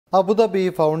Abu Dhabi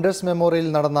founders memorial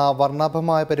നടന്ന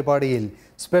വർണ്ണാഭമായ പരിപാടിയിൽ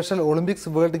സ്പെഷ്യൽ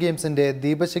ഒളിമ്പിക്സ് വേൾഡ് ഗെയിംസിന്റെ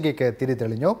ദീപശിഖയ്ക്ക്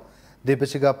തിരിതെളിഞ്ഞു.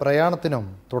 ദീപശിഖ പ്രയാണത്തിനും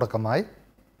തുടക്കമായി.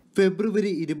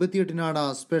 ഫെബ്രുവരി 28-നാണ്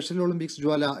സ്പെഷ്യൽ ഒളിമ്പിക്സ്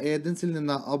ജ്വാല ഏതൻസിൽ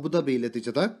നിന്ന് അബുദാബിയിൽ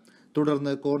എത്തിച്ചത്.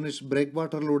 തുടർന്ന് കോർണിഷ് ബ്രേക്ക്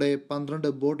വാട്ടറിലൂടെ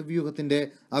 12 ബോട്ട് വ്യൂഹത്തിന്റെ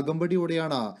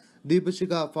അകമ്പടിയോടെയാണ്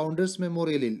ദീപശിഖ ഫൗണ്ടേഴ്സ്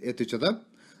മെമ്മോറിയലിൽ എത്തിച്ചത്.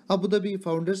 അബുദാബി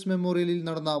ഫൗണ്ടേഴ്സ് മെമ്മോറിയലിൽ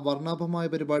നടന്ന വർണ്ണാഭമായ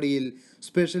പരിപാടിയിൽ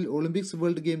സ്പെഷ്യൽ ഒളിമ്പിക്സ്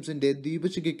വേൾഡ് ഗെയിംസിന്റെ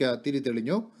ദീപശിഖയ്ക്ക്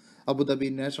തിരിതെളിഞ്ഞു. അബുദാബി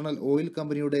നാഷണൽ ഓയിൽ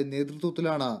കമ്പനിയുടെ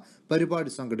നേതൃത്വത്തിലാണ്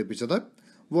പരിപാടി സംഘടിപ്പിച്ചത്.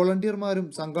 വോളണ്ടിയർമാരും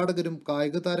സംഘാടകരും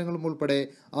കായിക താരങ്ങളും ഉൾപ്പെടെ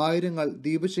ആയിരങ്ങൾ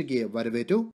ദീപശിഖയെ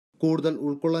വരവേറ്റു. കൂടുതൽ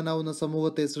ഉൾക്കൊള്ളാനാവുന്ന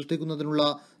സമൂഹത്തെ സൃഷ്ടിക്കുന്നതിനുള്ള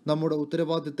നമ്മുടെ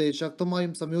ഉത്തരവാദിത്തത്തെ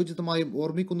ശക്തമായും സംയോജിതമായും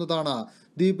ഓർമ്മിക്കുന്നതാണ്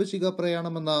ദീപശിഖ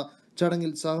പ്രയാണമെന്ന്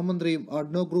ചടങ്ങിൽ സഹമന്ത്രിയും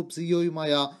അഡ്നോ ഗ്രൂപ്പ്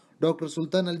സിഇഒയുമായ ഡോക്ടർ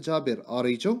സുൽത്താൻ അൽ ജാബിർ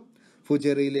അറിയിച്ചു.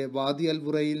 ഫുജേറയിലെ വാദി അൽ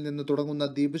വുറയിൽ നിന്ന് തുടങ്ങുന്ന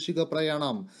ദീപശിഖ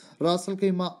പ്രയാണം റാസൽ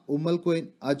ഖൈമ, ഉമ്മൽ ക്വൈൻ,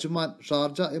 അജ്മാൻ,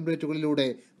 ഷാർജ എമിറേറ്റുകളിലൂടെ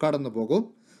കടന്നുപോകും.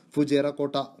 ഫുജേറ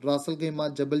കോട്ട, റാസൽ ഖൈമ,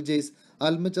 ജബൽ Jaise,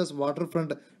 Al Majaz water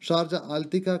front, Sharjah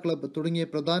അൽത്തിക്ക club തുടങ്ങിയ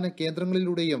പ്രധാന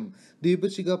കേന്ദ്രങ്ങളിലൂടെയും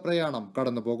ദീപശിഖ പ്രയാണം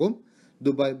കടന്നുപോകും.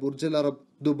 Dubai ബുർജൽ Arab,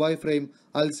 Dubai frame,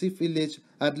 Al Seef village,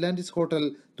 Atlantis hotel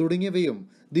തുടങ്ങിയവയും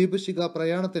ദീപശിഖ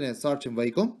പ്രയാണത്തിന് സാക്ഷ്യം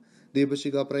വഹിക്കും.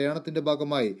 ദീപശിഖ പ്രയാണത്തിന്റെ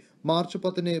ഭാഗമായി മാർച്ച്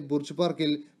 10-ന് ബുർജ്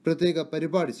പാർക്കിൽ പ്രത്യേക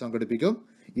പരിപാടി സംഘടിപ്പിക്കും.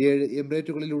 7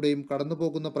 എമിറേറ്റുകളിലൂടെയും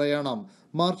കടന്നുപോകുന്ന പ്രയാണം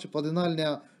മാർച്ച് 14-ന്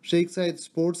ഷെയ്ഖ് സയദ്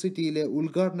സ്പോർട്സ് സിറ്റിയിലെ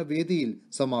ഉദ്ഘാടന വേദിയിൽ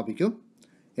സമാപിക്കും.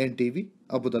 NTV,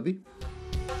 Abu Dhabi.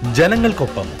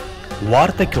 ജനങ്ങൾക്കൊപ്പം,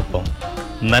 വാർത്തയ്ക്കൊപ്പം,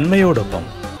 നന്മയോടൊപ്പം.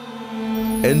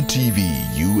 NTV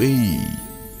UAE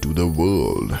to the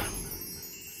world.